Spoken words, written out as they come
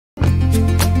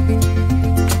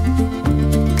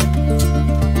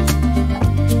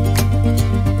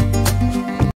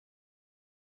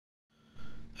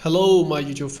Hello my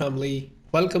YouTube family,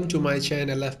 welcome to my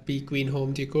channel FP Queen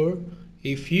Home Decor.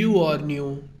 If you are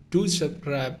new, do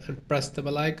subscribe and press the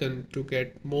bell icon to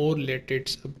get more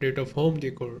latest update of home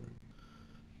decor.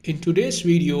 In today's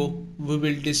video, we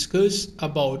will discuss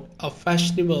about a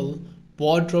fashionable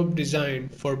wardrobe design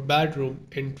for bedroom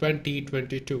in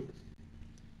 2022.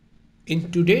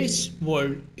 In today's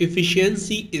world,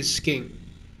 efficiency is king.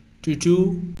 To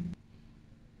do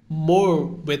more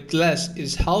with less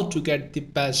is how to get the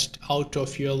best out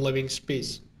of your living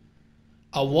space.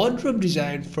 A wardrobe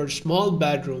designed for small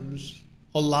bedrooms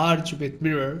or large with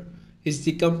mirror is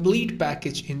the complete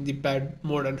package in the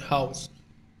modern house.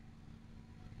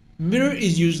 Mirror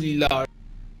is usually larger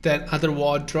than other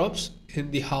wardrobes in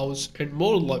the house and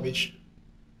more lavish.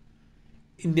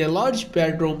 In a large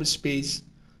bedroom space,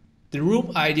 the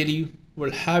room ideally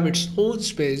will have its own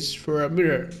space for a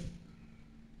mirror.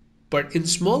 But in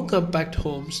small compact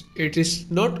homes, it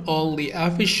is not only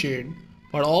efficient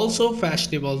but also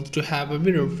fashionable to have a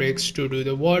mirror fixed to do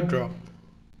the wardrobe.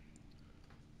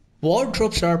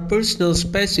 Wardrobes are personal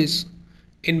spaces.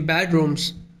 In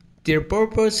bedrooms, their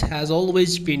purpose has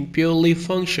always been purely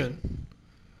function.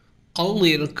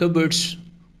 Earlier cupboards,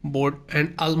 board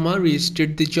and almaris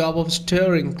did the job of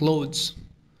storing clothes.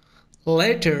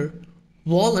 Later,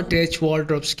 wall-attached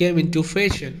wardrobes came into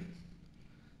fashion.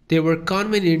 They were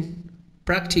convenient,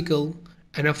 practical,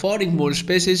 and affording more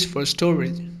spaces for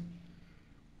storage.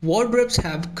 Wardrobes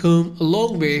have come a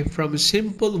long way from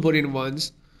simple wooden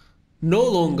ones. No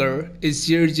longer is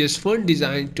there just one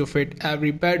design to fit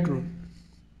every bedroom.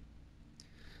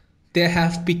 They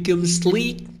have become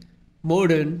sleek,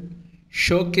 modern,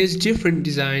 showcase different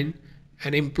design,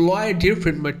 and employ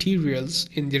different materials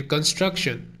in their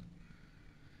construction.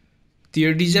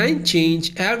 Their design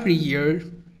change every year.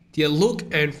 Their look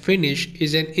and finish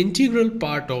is an integral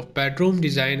part of bedroom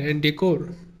design and decor.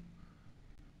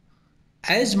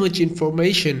 As much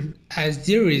information as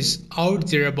there is out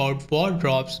there about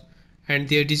wardrobes and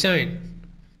their design,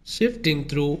 sifting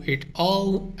through it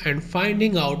all and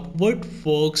finding out what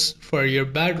works for your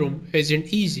bedroom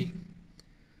isn't easy.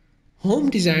 Home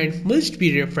design must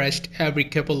be refreshed every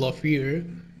couple of years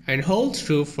and holds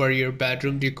true for your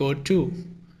bedroom decor too.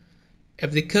 If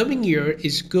the coming year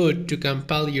is good to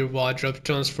compel your wardrobe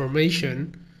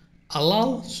transformation,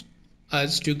 allows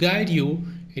us to guide you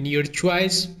in your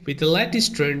choice with the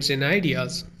latest trends and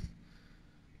ideas.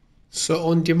 So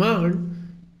on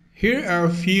demand, here are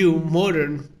a few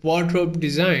modern wardrobe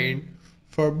design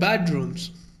for bedrooms.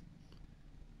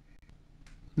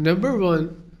 Number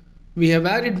 1. We have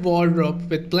added wardrobe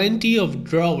with plenty of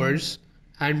drawers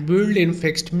and built-in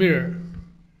fixed mirror.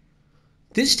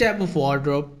 This type of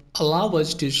wardrobe allows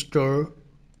us to store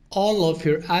all of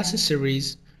your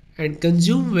accessories and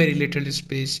consume very little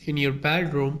space in your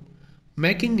bedroom,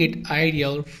 making it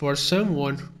ideal for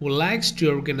someone who likes to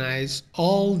organize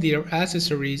all their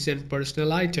accessories and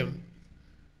personal items.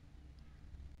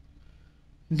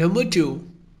 Number 2.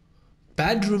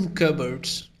 Bedroom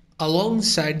cupboards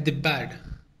alongside the bed.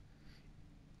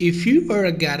 If you are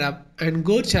a get up and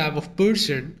go type of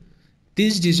person,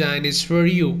 this design is for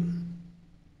you.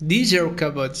 These are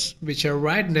cupboards which are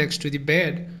right next to the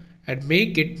bed and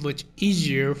make it much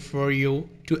easier for you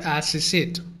to access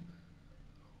it,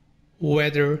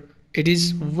 whether it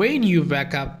is when you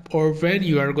wake up or when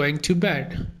you are going to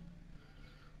bed.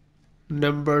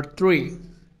 Number 3.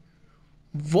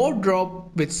 Wardrobe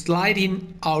with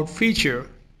sliding out feature.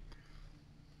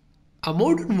 A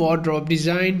modern wardrobe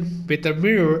design with a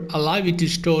mirror allows you to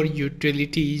store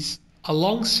utilities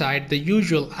alongside the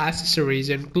usual accessories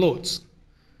and clothes.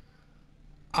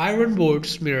 Iron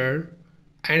boards, mirror,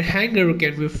 and hanger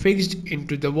can be fixed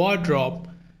into the wardrobe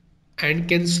and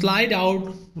can slide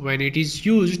out when it is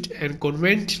used and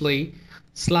conveniently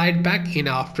slide back in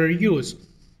after use.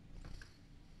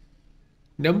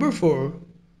 Number 4.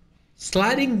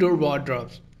 Sliding door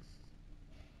wardrobes.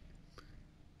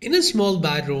 In a small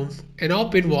bedroom, an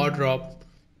open wardrobe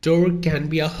door can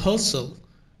be a hassle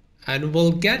and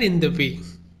will get in the way.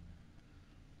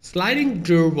 Sliding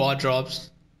door wardrobes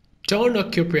don't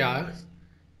occupy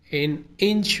an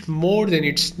inch more than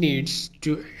it needs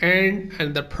to end,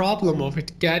 and the problem of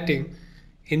it getting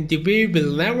in the way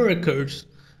will never occur,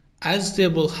 as they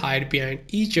will hide behind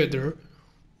each other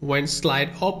when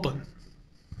slide open.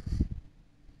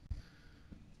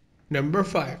 Number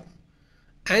 5.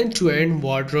 End-to-end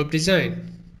wardrobe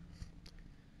design.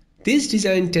 This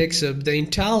design takes up the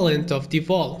entire length of the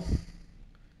wall.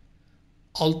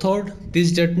 Although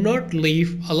this does not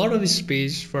leave a lot of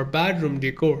space for bedroom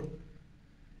decor,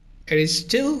 it is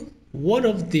still one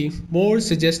of the more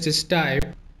suggested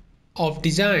type of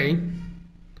design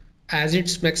as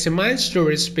it's maximize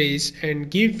storage space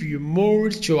and give you more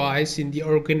choice in the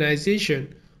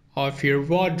organization of your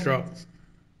wardrobe.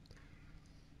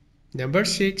 Number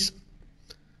 6.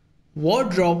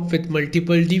 Wardrobe with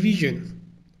multiple division.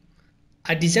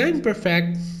 A design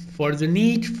perfect for the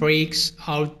neat freaks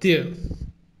out there.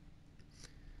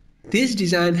 This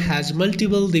design has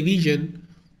multiple division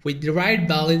with the right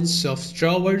balance of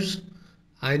drawers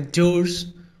and doors,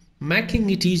 making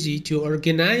it easy to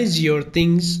organize your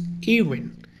things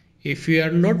even if you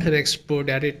are not an expert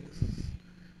at it.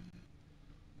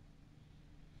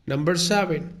 Number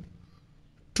 7.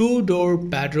 Two-door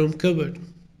bedroom cupboard.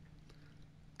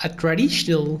 A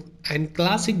traditional and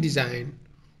classic design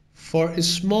for a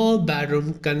small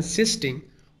bedroom consisting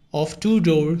of two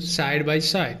doors side by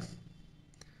side.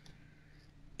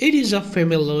 It is a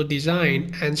familiar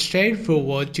design and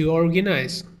straightforward to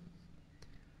organize.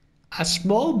 A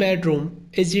small bedroom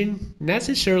isn't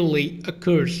necessarily a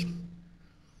curse.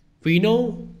 We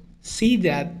now see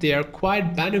that they are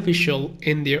quite beneficial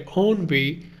in their own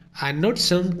way and not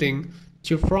something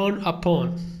to frown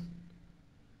upon.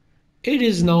 It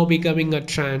is now becoming a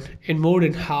trend in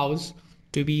modern house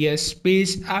to be as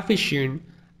space efficient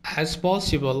as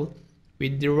possible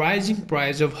with the rising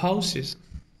price of houses.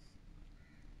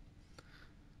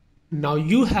 Now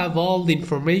you have all the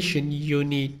information you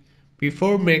need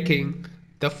before making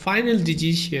the final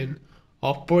decision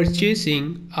of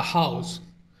purchasing a house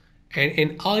and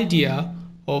an idea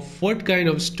of what kind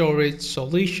of storage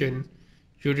solution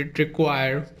you would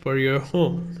require for your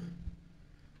home.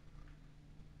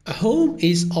 A home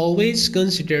is always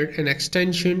considered an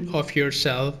extension of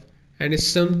yourself and is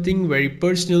something very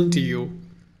personal to you.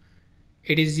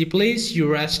 It is the place you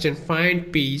rest and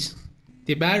find peace.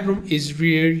 The bedroom is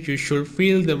where you should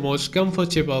feel the most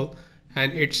comfortable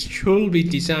and it should be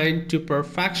designed to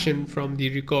perfection from the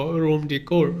room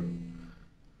decor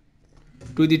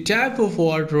to the type of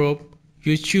wardrobe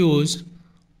you choose.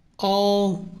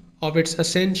 All of it's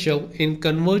essential in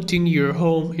converting your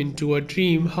home into a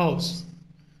dream house.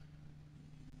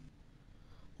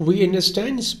 We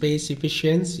understand space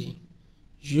efficiency.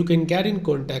 You can get in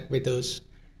contact with us,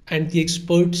 and the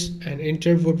experts and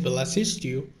Interwood will assist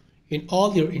you in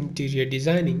all your interior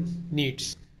designing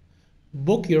needs.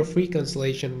 Book your free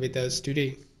consultation with us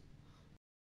today.